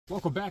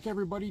Welcome back,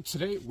 everybody.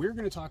 Today we're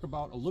going to talk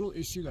about a little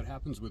issue that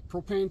happens with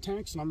propane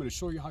tanks, and I'm going to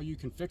show you how you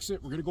can fix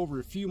it. We're going to go over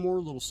a few more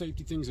little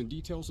safety things and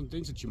details and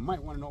things that you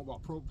might want to know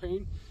about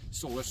propane.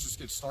 So let's just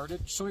get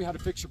started. Show you how to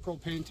fix your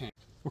propane tank.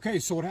 Okay,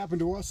 so what happened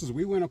to us is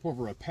we went up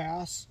over a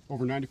pass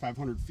over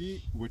 9,500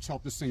 feet, which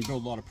helped this thing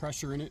build a lot of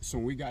pressure in it. So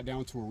when we got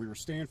down to where we were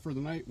staying for the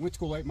night, went to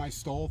go light my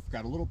stove,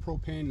 got a little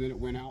propane, and then it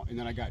went out, and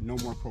then I got no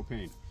more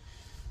propane.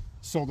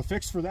 So the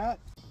fix for that,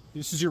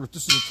 this is a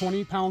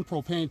 20-pound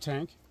propane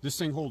tank. This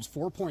thing holds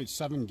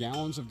 4.7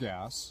 gallons of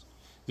gas.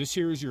 This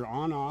here is your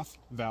on-off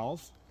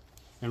valve.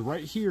 And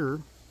right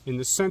here in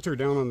the center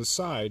down on the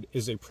side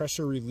is a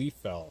pressure relief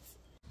valve.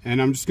 And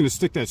I'm just going to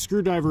stick that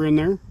screwdriver in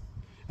there.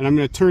 And I'm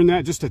going to turn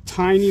that just a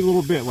tiny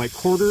little bit, like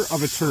quarter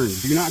of a turn.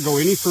 Do not go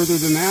any further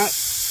than that.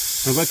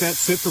 And let that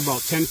sit for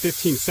about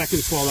 10-15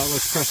 seconds while that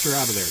lets pressure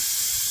out of there.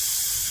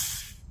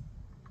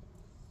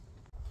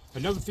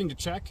 Another thing to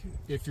check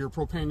if your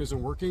propane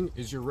isn't working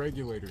is your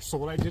regulator. So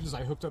what I did is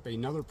I hooked up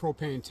another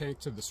propane tank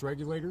to this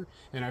regulator,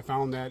 and I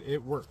found that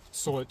it worked.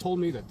 So it told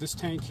me that this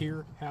tank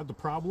here had the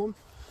problem,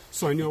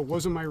 so I knew it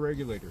wasn't my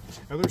regulator.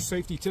 Other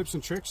safety tips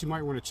and tricks you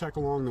might want to check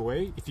along the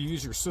way. If you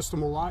use your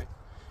system a lot,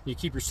 you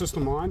keep your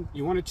system on,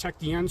 you want to check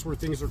the ends where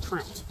things are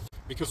crimped.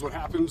 Because what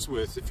happens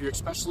with,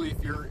 especially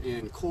if you're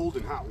in cold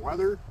and hot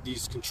weather,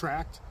 these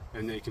contract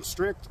and they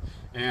constrict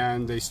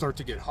and they start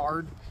to get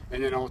hard,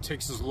 and then all it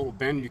takes is a little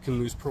bend, you can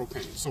lose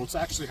propane. So it's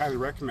actually highly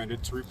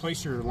recommended to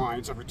replace your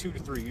lines every 2 to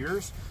 3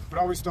 years, but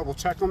always double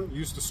check them,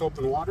 use the soap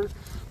and water.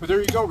 But there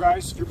you go,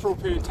 guys. If your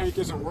propane tank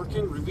isn't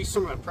working, release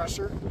some of that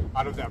pressure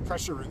out of that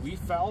pressure relief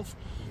valve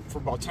for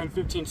about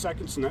 10-15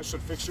 seconds, and that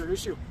should fix your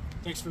issue.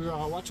 Thanks for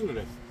watching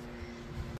today.